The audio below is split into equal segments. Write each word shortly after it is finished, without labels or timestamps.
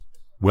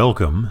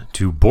Welcome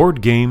to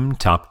Board Game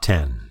Top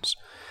Tens,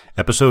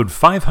 episode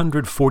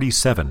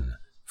 547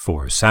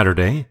 for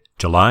Saturday,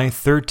 July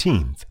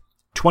 13th,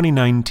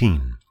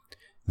 2019.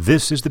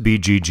 This is the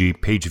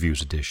BGG Page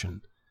Views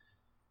edition.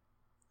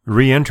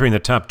 Re-entering the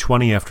top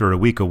 20 after a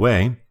week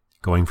away,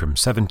 going from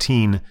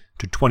 17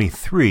 to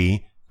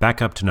 23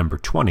 back up to number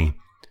 20,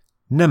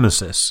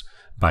 Nemesis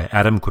by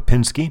Adam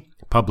Kwapinski,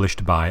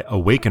 published by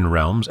Awaken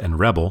Realms and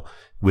Rebel,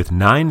 with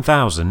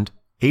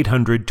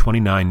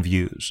 9,829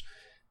 views.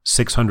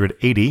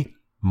 680,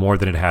 more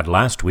than it had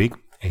last week,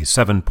 a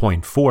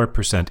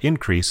 7.4%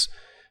 increase,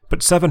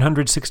 but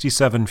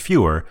 767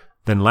 fewer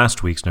than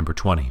last week's number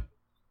 20.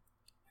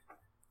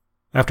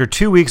 After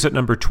 2 weeks at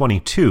number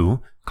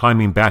 22,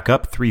 climbing back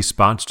up 3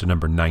 spots to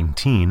number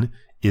 19,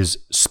 is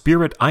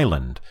Spirit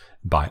Island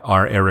by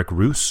R. Eric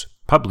Roos,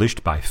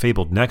 published by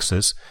Fabled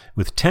Nexus,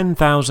 with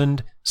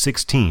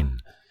 10,016.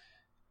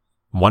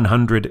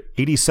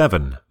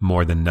 187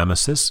 more than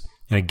Nemesis,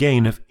 and a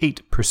gain of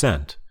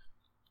 8%.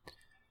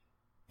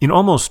 In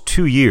almost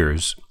 2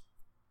 years,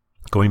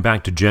 going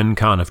back to Gen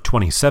Con of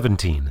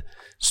 2017,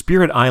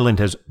 Spirit Island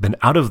has been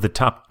out of the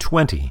top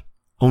 20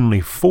 only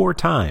 4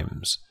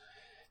 times,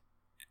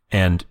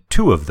 and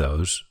 2 of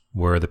those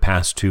were the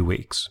past 2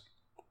 weeks.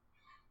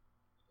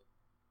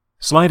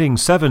 Sliding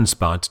 7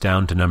 spots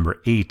down to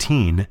number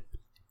 18,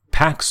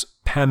 Pax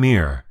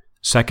Pamir,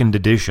 2nd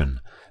edition,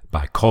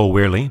 by Cole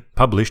Wehrle,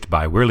 published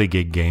by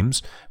Whirligig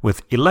Games,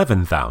 with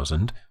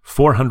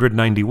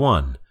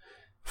 11,491.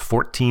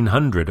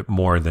 1,400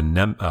 more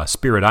than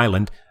Spirit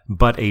Island,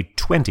 but a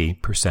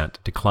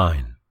 20%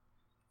 decline.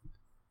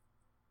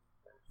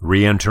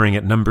 Re-entering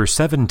at number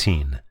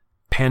 17,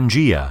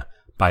 Pangea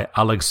by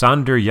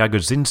Alexander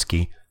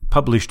Jagodzinski,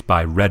 published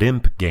by Red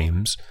Imp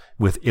Games,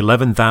 with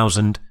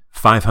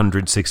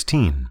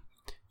 11,516.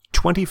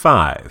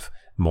 25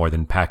 more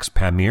than Pax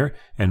Pamir,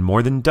 and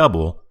more than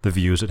double the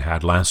views it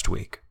had last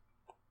week.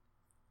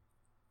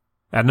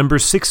 At number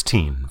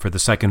 16, for the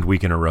second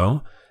week in a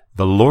row,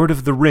 The Lord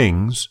of the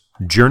Rings,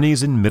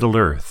 Journeys in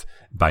Middle-earth,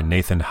 by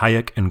Nathan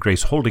Hayek and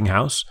Grace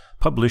Holdinghouse,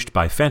 published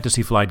by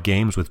Fantasy Flight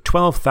Games, with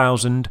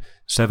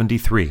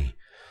 12,073.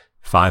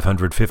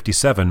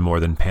 557 more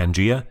than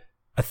Pangea,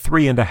 a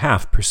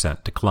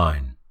 3.5%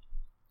 decline.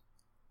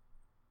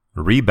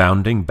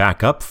 Rebounding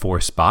back up 4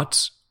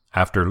 spots,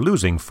 after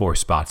losing 4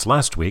 spots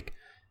last week,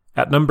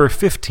 at number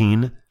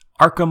 15,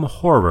 Arkham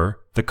Horror,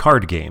 the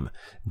Card Game,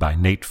 by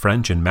Nate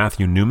French and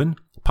Matthew Newman,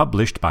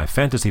 published by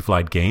Fantasy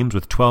Flight Games,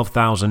 with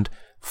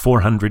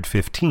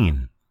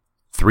 12,415.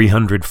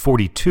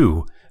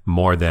 342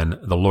 more than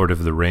The Lord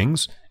of the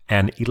Rings,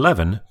 an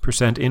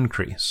 11%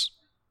 increase.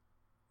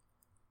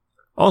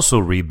 Also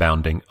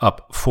rebounding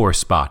up 4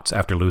 spots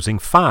after losing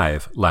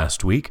 5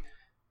 last week,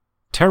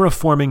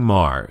 Terraforming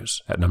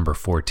Mars at number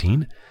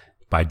 14,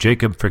 by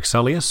Jacob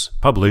Frixelius,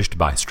 published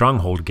by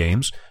Stronghold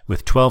Games,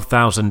 with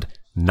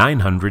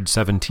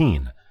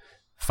 12,917.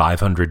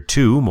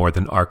 502 more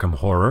than Arkham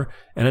Horror,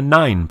 and a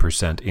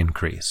 9%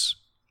 increase.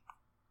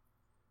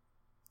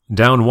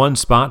 Down 1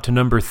 spot to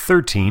number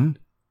 13,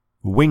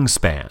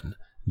 Wingspan,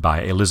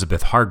 by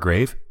Elizabeth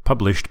Hargrave,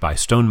 published by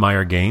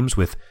Stonemaier Games,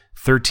 with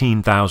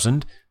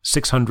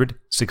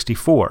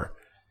 13,664.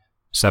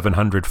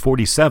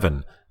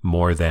 747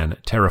 more than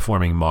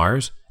Terraforming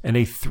Mars, and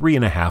a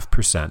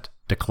 3.5%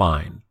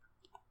 decline.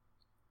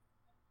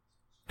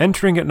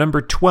 Entering at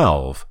number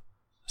 12,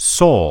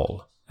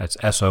 Sol, that's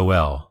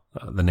S-O-L,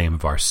 the name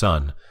of our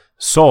son,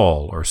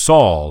 Sol, or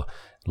Saul,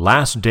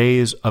 Last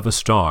Days of a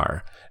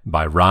Star,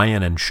 by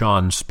Ryan and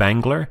Sean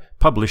Spangler,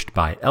 published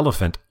by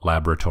Elephant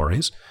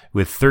Laboratories,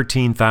 with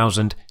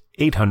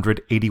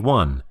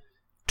 13,881,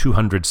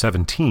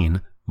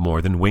 217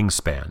 more than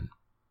Wingspan.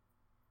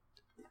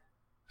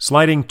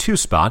 Sliding 2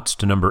 spots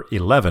to number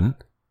 11,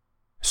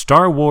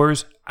 Star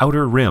Wars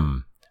Outer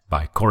Rim,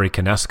 by Corey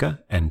Konieczka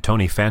and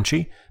Tony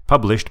Fanchi,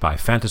 published by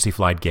Fantasy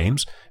Flight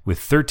Games, with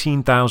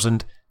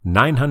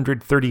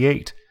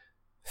 13,938,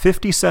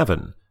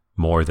 57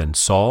 more than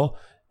Saul,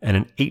 and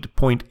an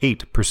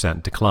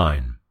 8.8%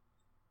 decline.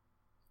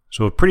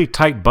 So a pretty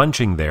tight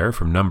bunching there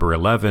from number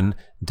 11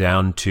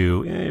 down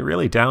to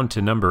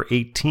number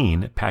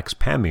 18, Pax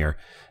Pamir.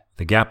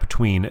 The gap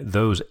between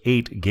those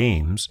 8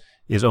 games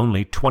is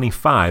only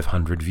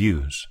 2,500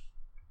 views.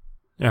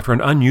 After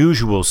an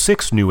unusual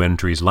 6 new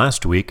entries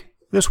last week,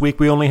 this week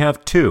we only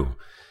have 2.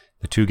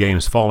 The 2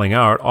 games falling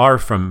out are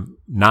from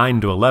 9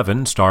 to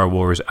 11, Star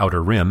Wars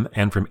Outer Rim,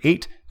 and from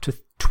 8 to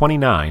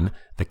 29,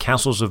 The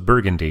Castles of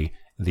Burgundy,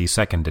 the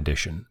 2nd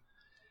edition.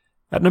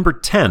 At number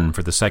 10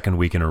 for the second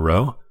week in a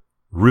row,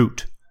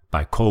 Root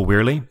by Cole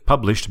Wehrle,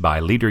 published by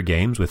Leader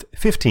Games, with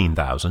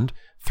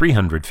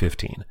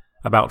 15,315,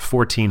 about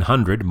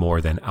 1,400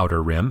 more than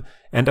Outer Rim,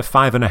 and a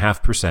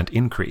 5.5%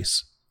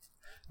 increase.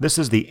 This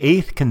is the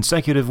 8th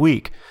consecutive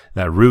week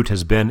that Root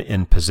has been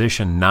in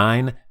position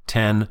 9,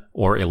 10,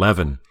 or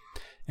 11.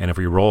 And if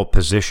we roll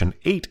position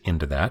 8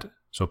 into that,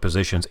 so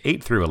positions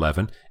 8 through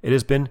 11, it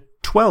has been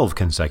 12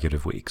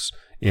 consecutive weeks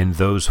in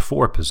those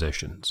 4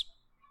 positions.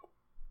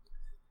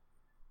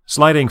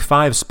 Sliding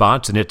 5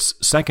 spots in its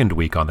second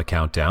week on the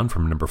countdown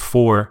from number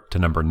 4 to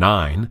number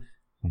 9,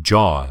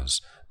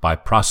 Jaws by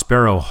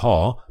Prospero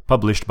Hall,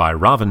 published by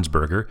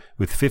Ravensburger,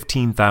 with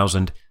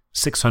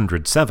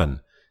 15,607,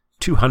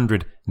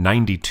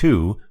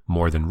 292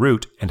 more than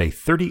Root, and a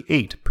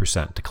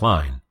 38%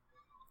 decline.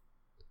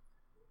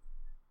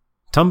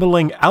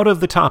 Tumbling out of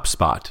the top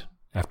spot,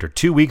 after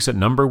 2 weeks at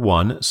number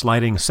 1,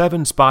 sliding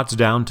 7 spots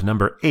down to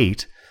number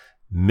 8,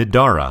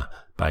 Midara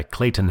by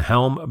Clayton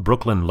Helm,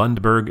 Brooklyn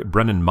Lundberg,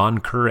 Brennan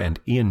Monker, and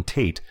Ian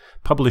Tate,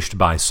 published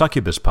by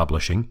Succubus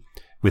Publishing,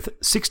 with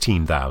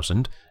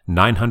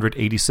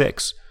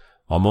 16,986,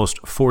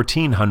 almost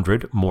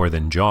 1,400 more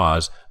than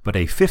Jaws, but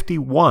a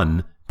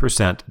 51%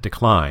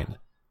 decline,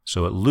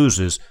 so it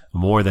loses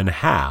more than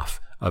half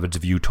of its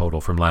view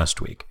total from last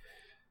week.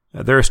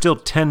 There are still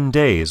 10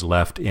 days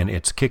left in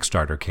its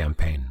Kickstarter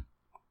campaign.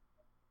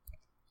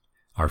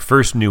 Our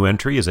first new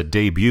entry is a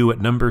debut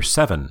at number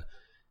 7,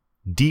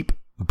 Deep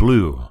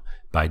Blue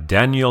by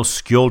Daniel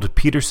Skjold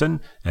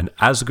Peterson and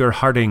Asger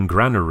Harding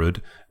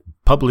Granerud,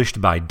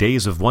 published by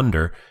Days of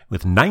Wonder,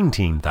 with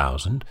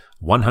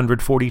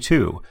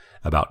 19,142,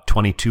 about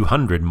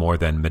 2,200 more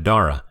than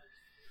Midara.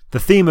 The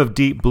theme of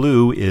Deep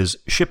Blue is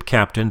ship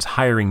captains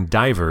hiring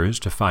divers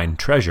to find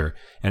treasure,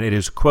 and it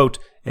is, quote,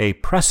 a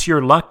press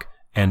your luck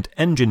and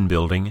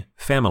engine-building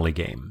family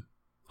game,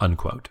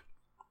 unquote.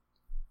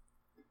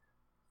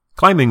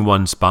 Climbing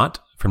 1 spot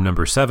from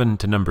number 7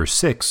 to number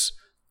 6,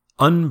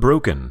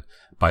 Unbroken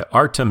by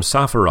Artem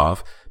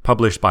Safarov,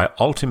 published by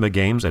Ultima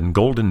Games and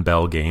Golden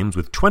Bell Games,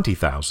 with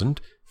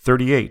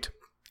 20,038,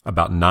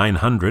 about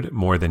 900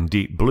 more than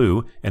Deep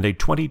Blue, and a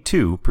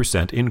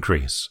 22%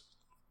 increase.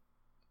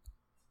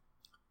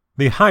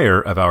 The higher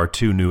of our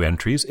 2 new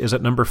entries is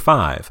at number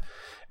 5,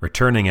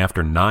 returning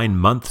after 9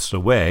 months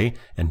away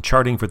and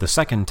charting for the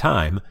second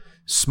time,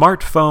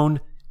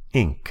 Smartphone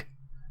Inc.,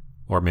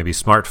 or maybe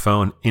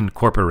Smartphone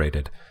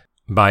Incorporated,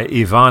 by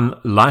Ivan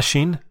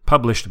Lashin,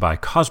 published by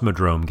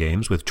Cosmodrome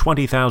Games, with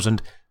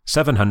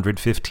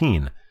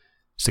 20,715,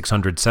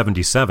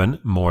 677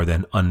 more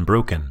than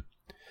Unbroken.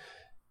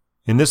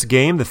 In this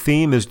game, the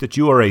theme is that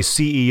you are a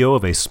CEO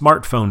of a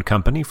smartphone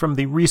company from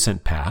the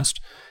recent past.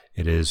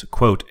 It is,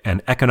 quote,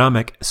 an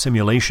economic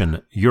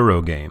simulation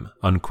Eurogame,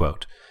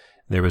 unquote.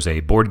 There was a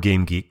Board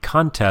Game Geek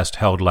contest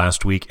held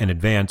last week in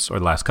advance, or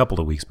the last couple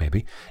of weeks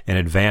maybe, in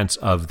advance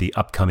of the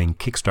upcoming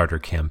Kickstarter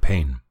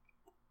campaign.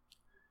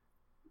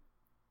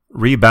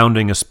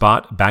 Rebounding a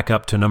spot back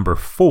up to number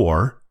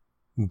 4,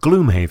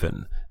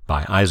 Gloomhaven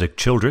by Isaac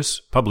Childress,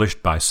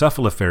 published by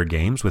Cephalofair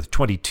Games, with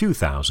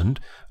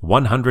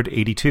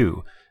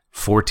 22,182,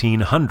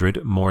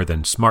 1,400 more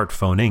than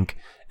Smartphone Inc.,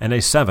 and a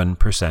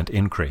 7%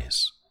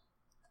 increase.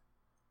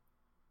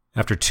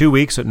 After 2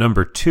 weeks at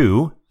number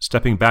 2,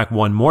 stepping back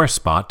 1 more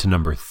spot to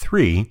number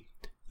 3,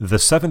 The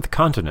Seventh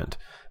Continent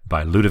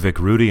by Ludovic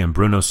Roudy and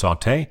Bruno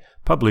Sauté,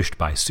 published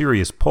by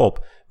Sirius Pulp,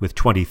 with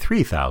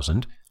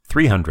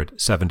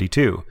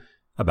 23,372,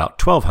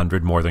 about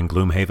 1,200 more than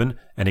Gloomhaven,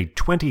 and a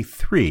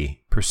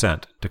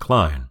 23%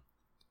 decline.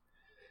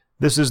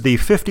 This is the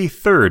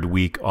 53rd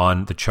week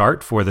on the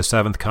chart for The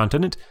Seventh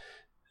Continent,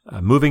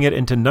 moving it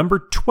into number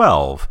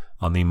 12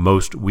 on the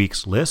most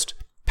weeks list,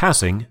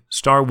 passing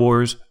Star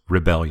Wars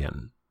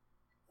Rebellion.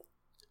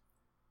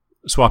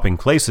 Swapping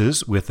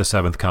places with The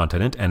Seventh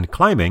Continent and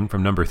climbing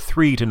from number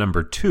 3 to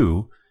number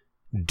 2,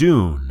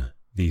 Dune,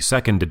 the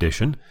second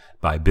edition,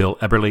 by Bill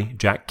Eberly,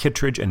 Jack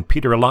Kittredge, and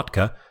Peter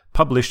Alotka,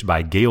 published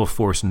by Gale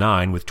Force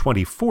 9, with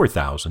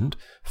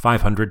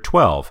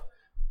 24,512,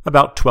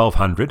 about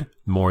 1,200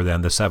 more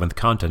than The Seventh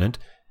Continent,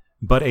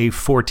 but a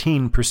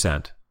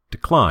 14%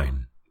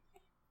 decline.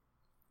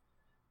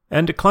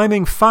 And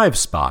climbing 5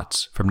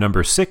 spots from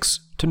number 6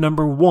 to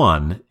number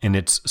 1 in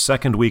its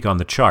second week on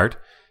the chart,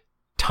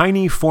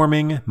 Tiny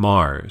Forming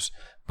Mars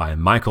by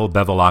Michael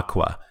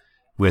Bevilacqua,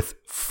 with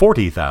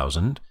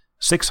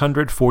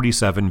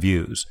 40,647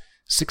 views,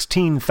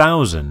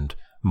 16,000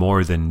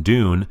 more than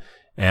Dune,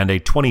 and a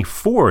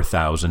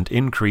 24,000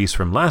 increase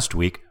from last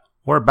week,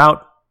 or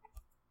about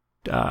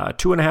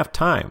 2.5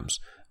 times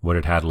what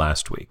it had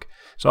last week.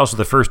 It's also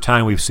the first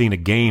time we've seen a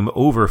game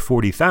over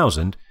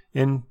 40,000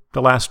 in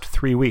the last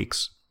 3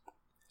 weeks.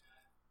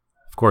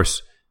 Of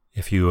course,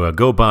 if you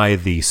go by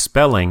the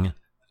spelling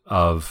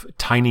of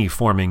Tiny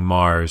Forming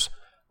Mars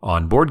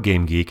on Board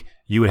Game Geek,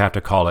 you would have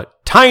to call it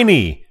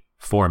Tiny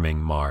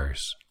Forming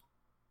Mars.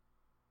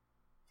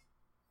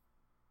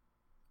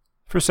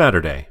 For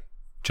Saturday,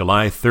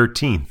 July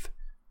 13th,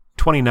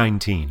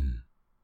 2019.